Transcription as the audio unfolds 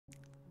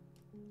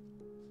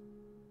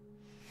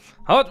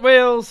Hot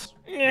Wheels!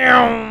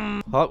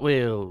 Hot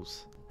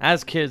Wheels.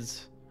 As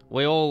kids,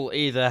 we all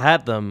either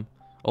had them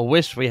or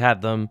wished we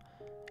had them.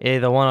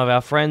 Either one of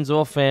our friends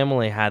or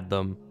family had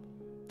them.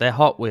 They're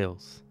Hot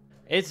Wheels.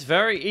 It's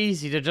very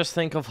easy to just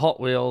think of Hot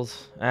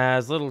Wheels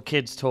as little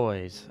kids'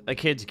 toys, a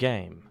kid's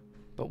game.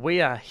 But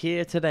we are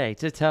here today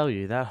to tell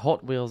you that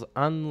Hot Wheels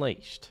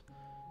Unleashed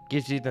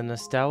gives you the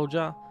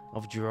nostalgia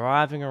of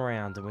driving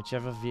around in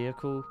whichever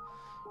vehicle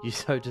you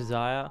so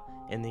desire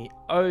in the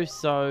oh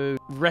so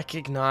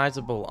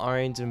recognizable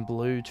orange and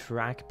blue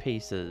track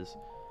pieces.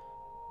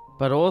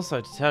 But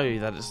also to tell you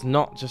that it's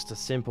not just a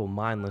simple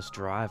mindless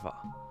driver.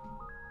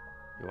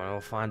 You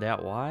want to find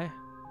out why?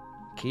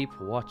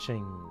 Keep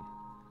watching.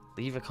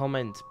 Leave a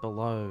comment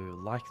below,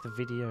 like the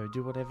video,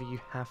 do whatever you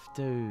have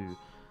to.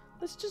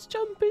 Let's just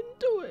jump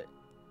into it.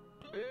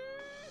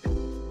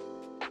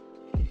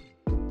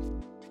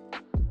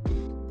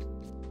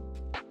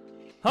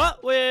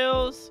 Hot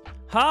Wheels!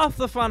 Half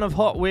the fun of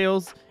Hot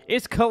Wheels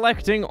is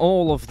collecting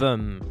all of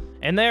them.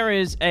 And there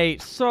is a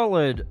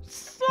solid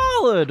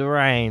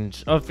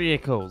range of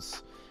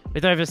vehicles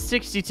with over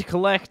 60 to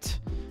collect.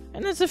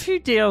 And there's a few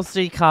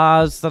DLC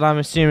cars that I'm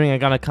assuming are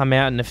going to come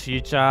out in the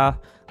future.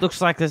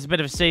 Looks like there's a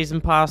bit of a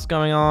season pass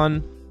going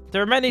on.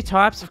 There are many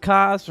types of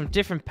cars from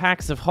different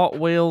packs of Hot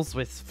Wheels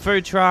with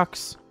food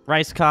trucks,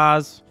 race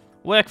cars,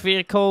 work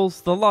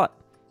vehicles, the lot.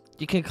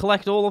 You can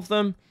collect all of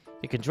them.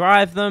 You can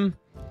drive them.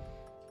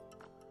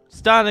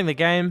 Starting the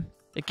game,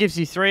 it gives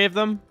you 3 of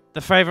them.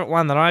 The favorite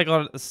one that I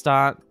got at the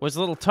start was a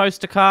little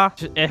toaster car.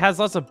 It has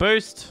lots of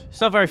boost.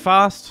 It's not very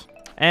fast.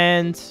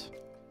 And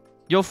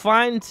you'll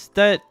find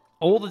that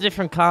all the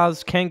different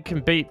cars can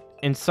compete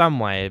in some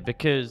way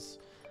because,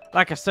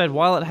 like I said,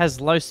 while it has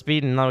low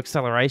speed and no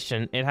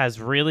acceleration, it has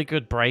really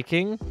good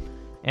braking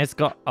and it's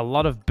got a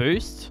lot of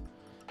boost.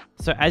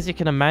 So as you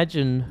can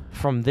imagine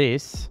from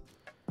this,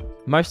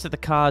 most of the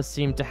cars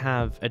seem to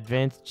have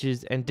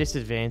advantages and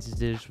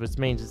disadvantages, which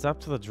means it's up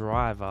to the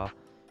driver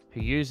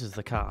who uses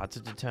the car to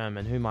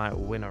determine who might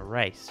win a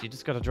race. You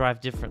just got to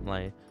drive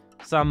differently.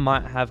 Some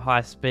might have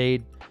high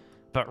speed,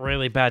 but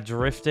really bad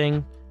drifting,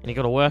 and you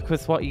got to work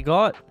with what you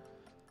got.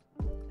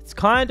 It's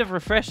kind of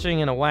refreshing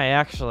in a way,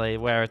 actually,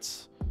 where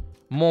it's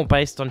more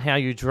based on how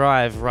you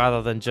drive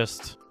rather than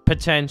just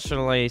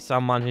potentially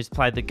someone who's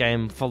played the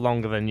game for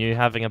longer than you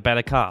having a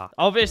better car.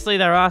 Obviously,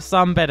 there are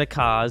some better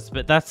cars,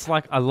 but that's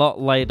like a lot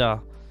later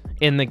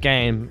in the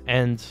game,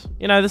 and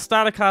you know, the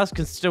starter cars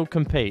can still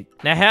compete.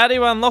 Now, how do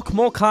you unlock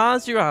more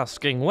cars, you're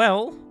asking?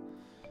 Well,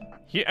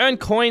 you earn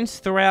coins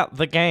throughout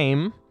the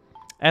game,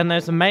 and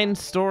there's a main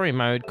story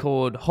mode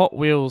called Hot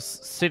Wheels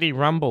City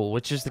Rumble,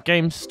 which is the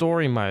game's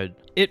story mode.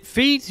 It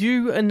feeds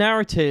you a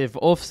narrative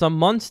of some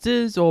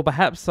monsters or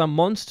perhaps some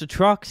monster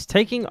trucks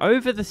taking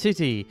over the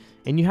city,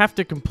 and you have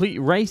to complete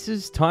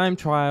races, time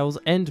trials,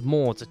 and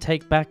more to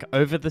take back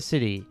over the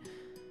city.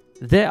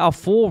 There are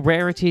 4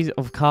 rarities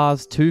of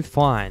cars to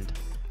find: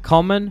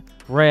 common,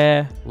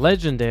 rare,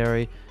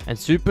 legendary, and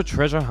super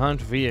treasure hunt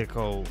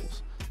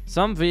vehicles.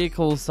 Some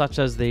vehicles, such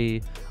as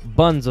the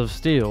Buns of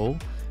Steel,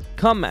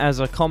 come as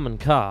a common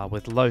car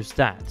with low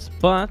stats,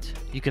 but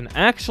you can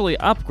actually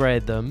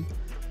upgrade them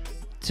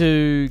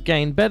to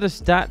gain better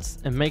stats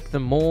and make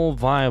them more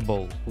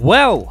viable.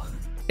 Well,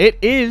 it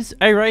is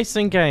a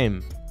racing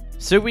game,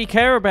 so we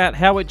care about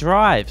how it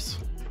drives.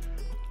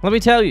 Let me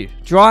tell you,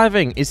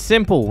 driving is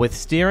simple with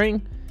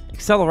steering,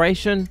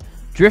 acceleration,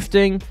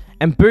 drifting,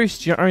 and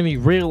boost your only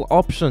real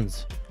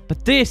options.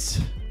 But this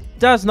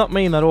does not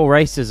mean that all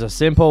races are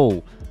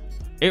simple.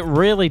 It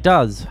really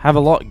does have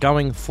a lot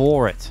going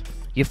for it.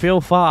 You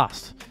feel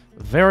fast,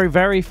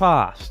 very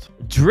fast.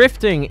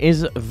 Drifting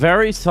is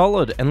very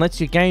solid and lets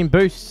you gain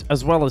boosts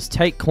as well as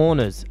take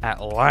corners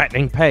at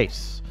lightning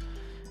pace.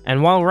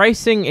 And while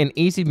racing in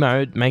easy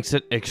mode makes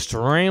it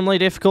extremely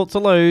difficult to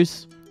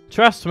lose,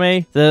 trust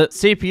me, the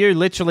CPU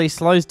literally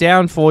slows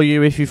down for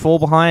you if you fall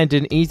behind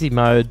in easy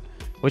mode,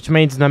 which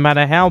means no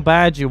matter how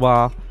bad you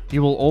are,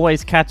 you will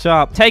always catch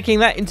up. Taking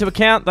that into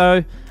account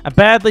though, a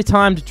badly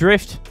timed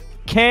drift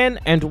can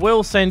and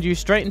will send you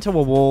straight into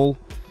a wall,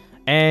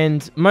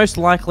 and most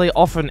likely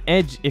off an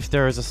edge if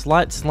there is a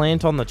slight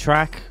slant on the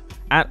track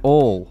at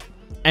all.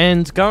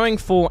 And going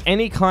for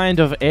any kind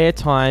of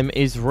airtime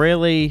is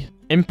really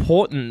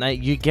important that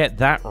you get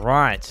that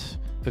right,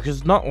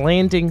 because not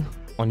landing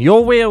on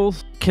your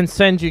wheels can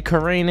send you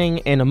careening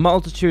in a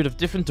multitude of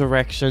different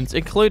directions,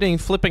 including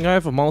flipping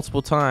over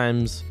multiple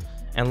times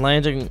and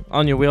landing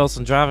on your wheels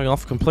and driving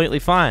off completely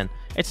fine.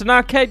 It's an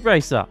arcade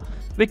racer.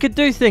 We could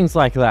do things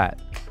like that.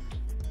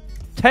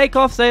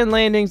 Takeoffs and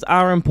landings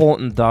are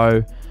important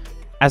though,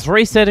 as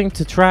resetting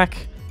to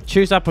track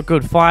chews up a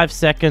good 5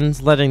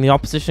 seconds, letting the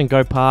opposition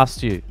go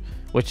past you,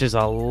 which is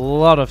a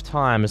lot of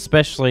time,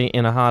 especially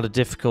in a harder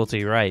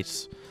difficulty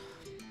race.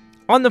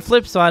 On the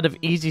flip side of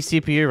easy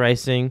CPU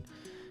racing,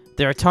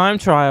 there are time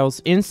trials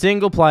in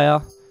single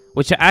player,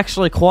 which are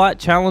actually quite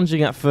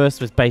challenging at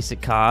first with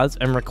basic cars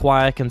and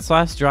require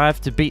concise drive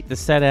to beat the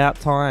set out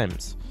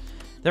times.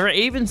 There are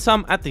even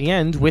some at the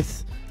end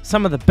with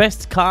some of the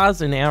best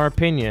cars in our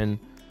opinion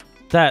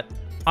that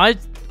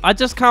I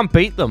just can't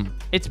beat them.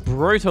 It's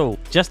brutal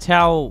just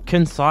how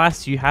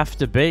concise you have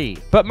to be.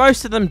 But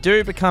most of them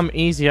do become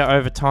easier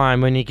over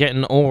time when you get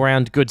an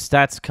all-round good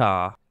stats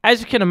car. As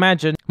you can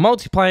imagine,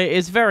 multiplayer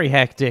is very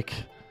hectic.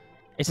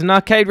 It's an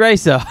arcade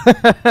racer.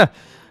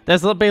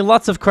 There'll be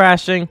lots of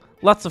crashing,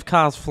 lots of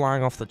cars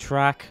flying off the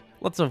track,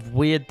 lots of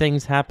weird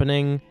things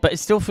happening, but it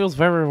still feels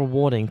very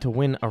rewarding to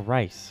win a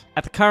race.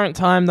 At the current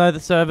time though, the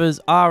servers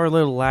are a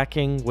little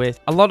lacking, with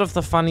a lot of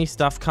the funny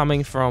stuff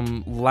coming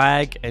from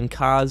lag and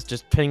cars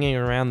just pinging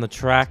around the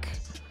track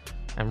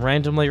and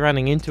randomly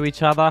running into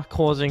each other,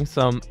 causing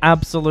some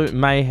absolute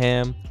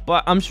mayhem,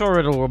 but I'm sure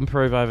it'll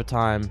improve over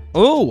time.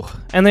 Ooh,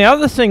 and the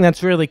other thing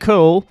that's really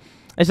cool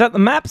is that the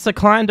maps are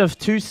kind of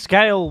to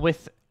scale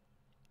with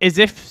as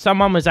if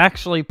someone was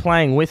actually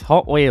playing with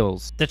Hot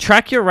Wheels. The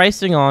track you're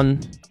racing on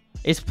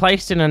is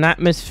placed in an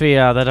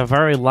atmosphere that are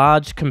very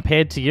large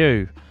compared to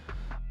you.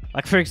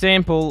 Like, for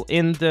example,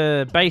 in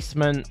the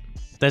basement,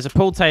 there's a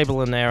pool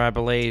table in there, I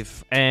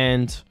believe,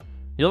 and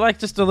you're like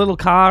just a little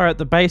car at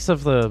the base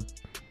of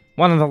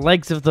one of the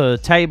legs of the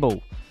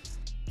table.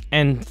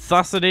 And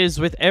thus it is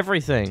with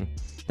everything.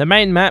 The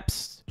main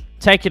maps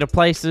take you to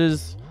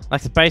places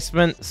like the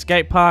basement,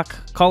 skate park,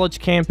 college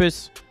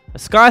campus, a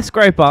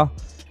skyscraper,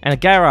 and a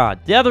garage.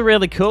 The other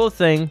really cool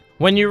thing,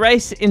 when you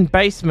race in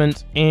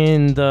basement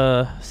in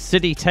the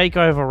City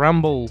Takeover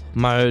Rumble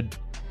mode,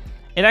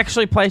 it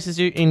actually places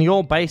you in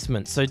your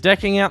basement. So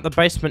decking out the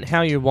basement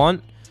how you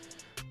want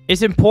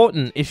is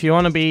important if you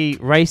want to be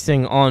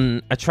racing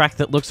on a track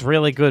that looks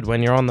really good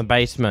when you're on the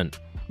basement.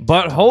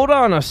 But hold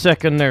on a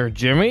second there,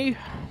 Jimmy.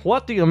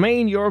 What do you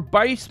mean your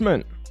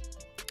basement?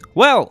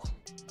 Well,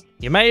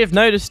 you may have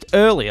noticed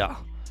earlier,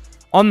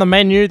 on the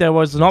menu there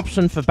was an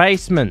option for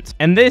basement,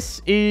 and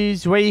this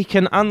is where you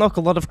can unlock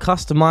a lot of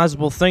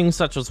customizable things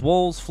such as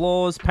walls,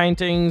 floors,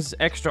 paintings,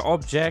 extra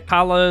object,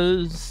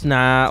 colors.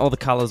 Nah, all the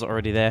colors are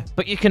already there.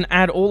 But you can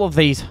add all of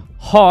these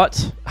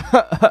hot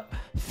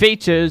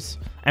features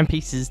and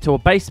pieces to a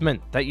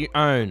basement that you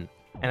own,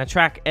 and a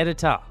track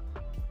editor.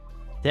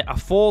 There are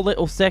 4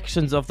 little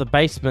sections of the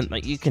basement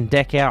that you can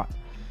deck out.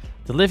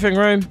 The living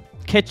room,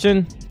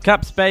 kitchen,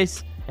 cup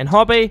space, and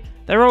hobby,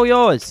 they're all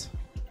yours.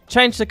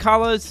 Change the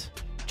colors,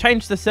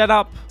 change the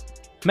setup,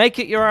 make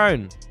it your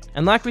own.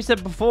 And like we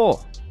said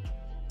before,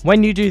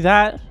 when you do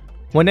that,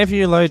 whenever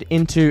you load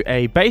into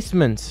a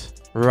basement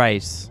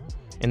race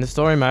in the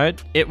story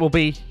mode, it will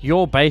be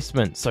your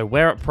basement, so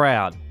wear it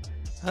proud.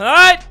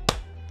 Alright,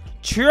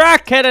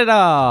 track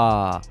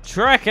editor.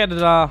 Track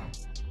editor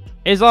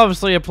is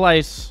obviously a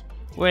place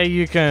where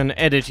you can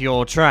edit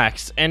your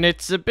tracks, and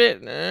it's a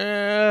bit...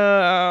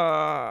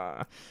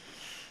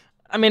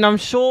 I mean, I'm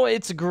sure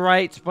it's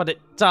great, but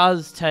it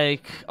does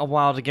take a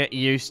while to get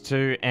used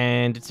to,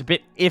 and it's a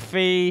bit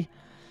iffy.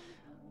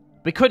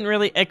 We couldn't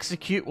really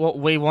execute what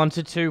we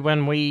wanted to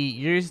when we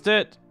used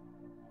it,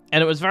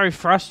 and it was very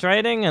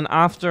frustrating, and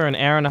after an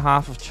hour and a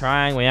half of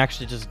trying, we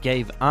actually just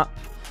gave up.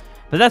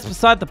 But that's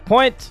beside the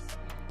point.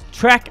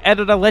 Track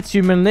editor lets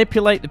you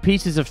manipulate the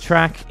pieces of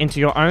track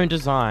into your own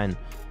design.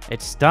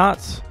 It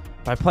starts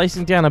by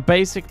placing down a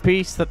basic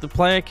piece that the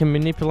player can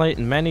manipulate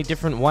in many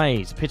different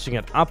ways, pitching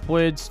it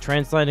upwards,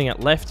 translating it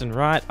left and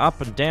right, up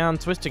and down,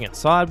 twisting it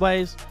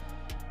sideways.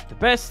 The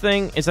best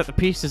thing is that the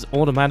pieces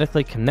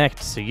automatically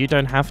connect, so you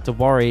don't have to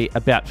worry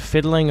about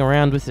fiddling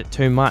around with it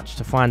too much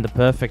to find the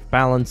perfect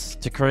balance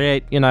to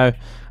create, you know,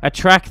 a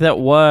track that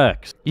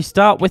works. You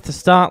start with the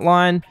start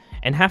line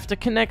and have to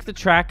connect the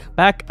track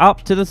back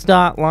up to the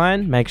start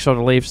line. Make sure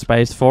to leave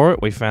space for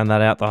it. We found that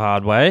out the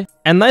hard way.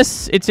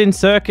 Unless it's in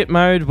circuit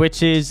mode,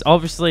 which is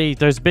obviously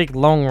those big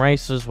long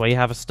races where you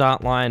have a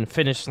start line,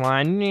 finish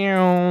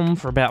line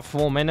for about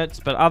 4 minutes.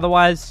 But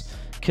otherwise,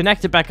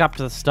 connect it back up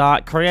to the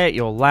start, create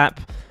your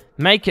lap,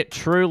 make it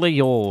truly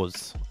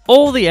yours.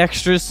 All the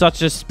extras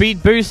such as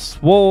speed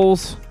boosts,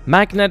 walls,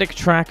 magnetic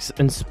tracks,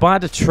 and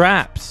spider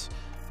traps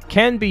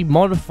can be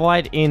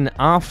modified in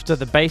after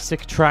the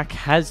basic track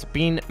has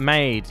been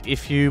made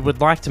if you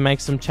would like to make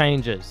some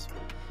changes.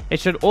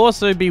 It should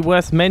also be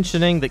worth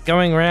mentioning that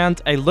going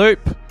around a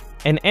loop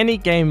in any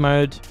game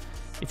mode,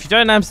 if you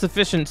don't have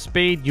sufficient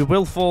speed, you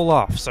will fall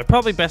off, so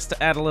probably best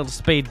to add a little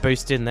speed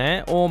boost in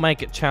there, or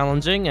make it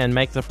challenging and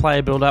make the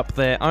player build up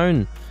their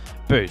own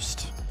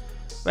boost.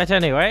 But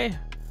anyway,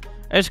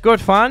 it's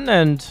good fun,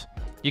 and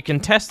you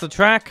can test the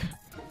track,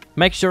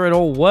 make sure it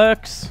all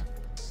works.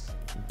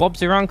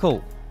 Bob's your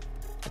uncle.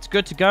 It's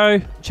good to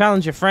go.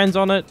 Challenge your friends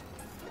on it.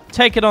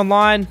 Take it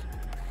online.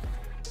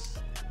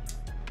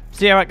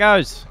 See how it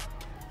goes.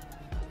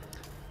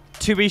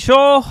 To be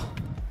sure,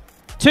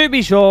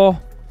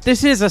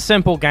 this is a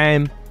simple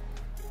game,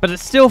 but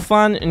it's still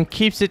fun and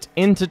keeps it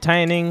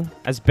entertaining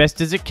as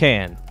best as it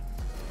can.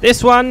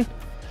 This one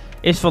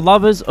is for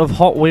lovers of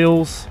Hot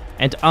Wheels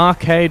and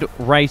arcade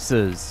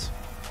racers,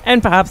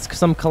 and perhaps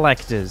some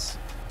collectors.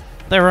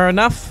 There are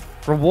enough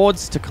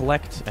rewards to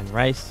collect and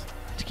race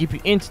to keep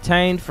you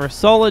entertained for a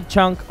solid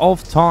chunk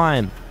of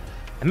time,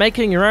 and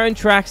making your own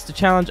tracks to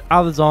challenge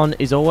others on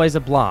is always a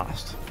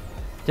blast.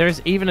 There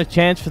is even a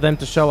chance for them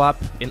to show up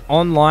in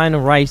online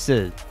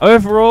races.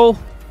 Overall,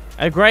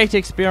 a great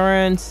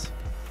experience.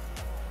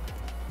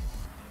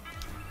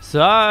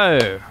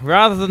 So,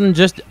 rather than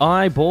just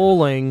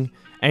eyeballing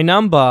a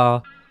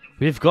number,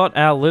 we've got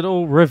our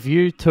little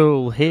review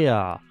tool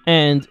here.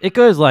 And it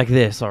goes like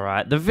this,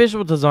 alright? The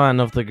visual design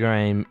of the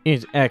game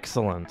is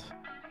excellent.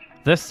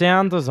 The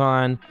sound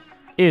design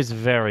is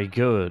very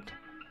good.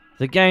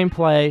 The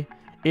gameplay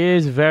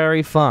is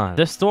very fun.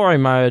 The story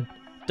mode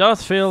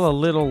does feel a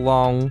little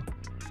long,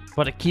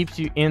 but it keeps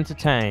you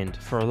entertained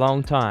for a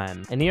long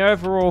time. And the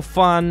overall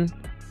fun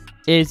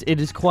is, it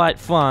is quite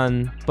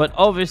fun, but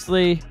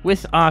obviously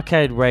with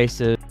arcade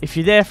races, if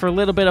you're there for a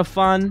little bit of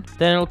fun,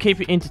 then it'll keep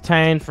you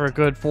entertained for a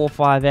good 4 or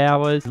 5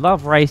 hours.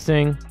 Love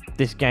racing,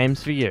 this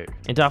game's for you.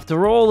 And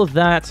after all of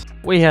that,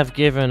 we have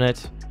given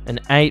it an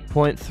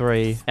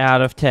 8.3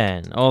 out of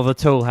 10. All the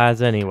tool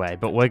has anyway,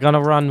 but we're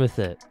gonna run with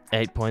it.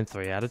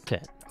 8.3 out of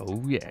 10.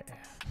 Oh yeah.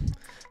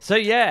 So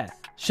yeah,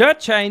 shirt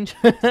change.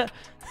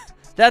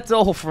 That's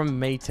all from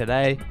me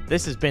today.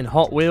 This has been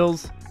Hot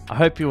Wheels. I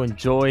hope you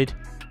enjoyed.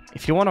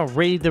 If you want to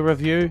read the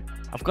review,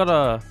 I've got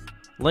a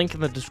link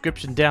in the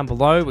description down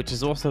below, which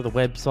is also the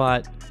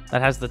website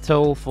that has the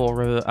tool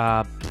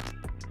for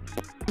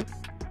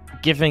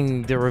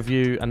giving the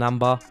review a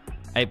number,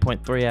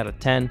 8.3 out of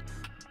 10.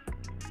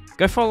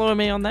 Go follow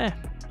me on there,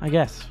 I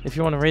guess. If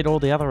you want to read all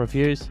the other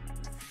reviews,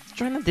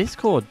 join the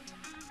Discord.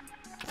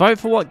 Vote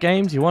for what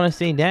games you want to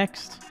see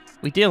next.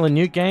 We deal in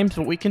new games,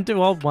 but we can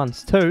do old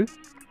ones too.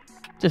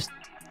 Just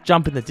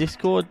jump in the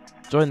Discord,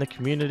 join the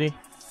community.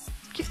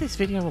 Give this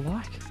video a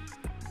like.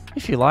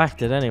 If you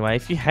liked it anyway.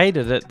 If you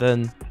hated it,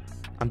 then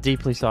I'm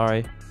deeply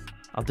sorry.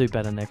 I'll do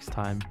better next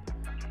time.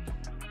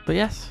 But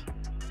yes,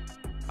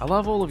 I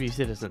love all of you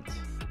citizens.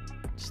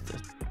 Just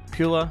a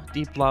pure,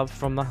 deep love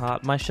from the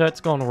heart. My shirt's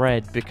gone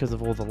red because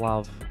of all the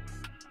love.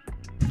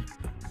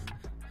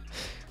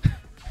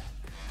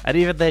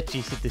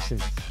 Arrivederci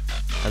citizens.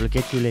 I will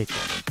get you later.